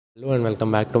Hello and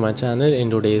welcome back to my channel. In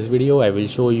today's video I will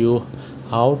show you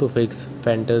how to fix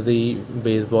fantasy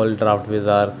baseball draft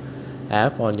wizard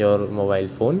app on your mobile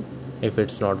phone if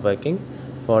it's not working.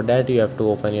 For that you have to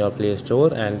open your Play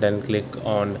Store and then click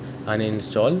on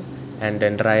uninstall and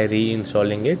then try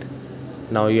reinstalling it.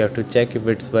 Now you have to check if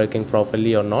it's working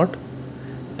properly or not,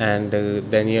 and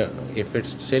if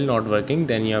it's still not working,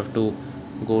 then you have to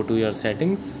go to your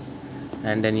settings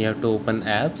and then you have to open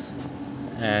apps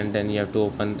and then you have to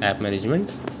open app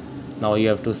management. Now you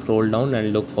have to scroll down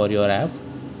and look for your app,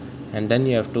 and then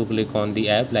you have to click on the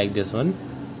app like this one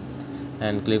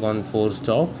and click on force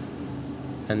stop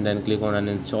and then click on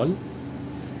uninstall.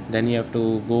 Then you have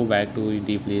to go back to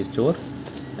the Play Store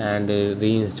and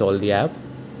reinstall the app.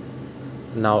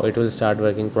 Now it will start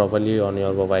working properly on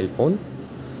your mobile phone.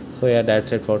 So yeah,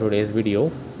 that's it for today's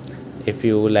video. If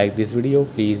you like this video,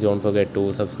 please don't forget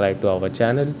to subscribe to our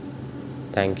channel.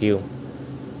 Thank you.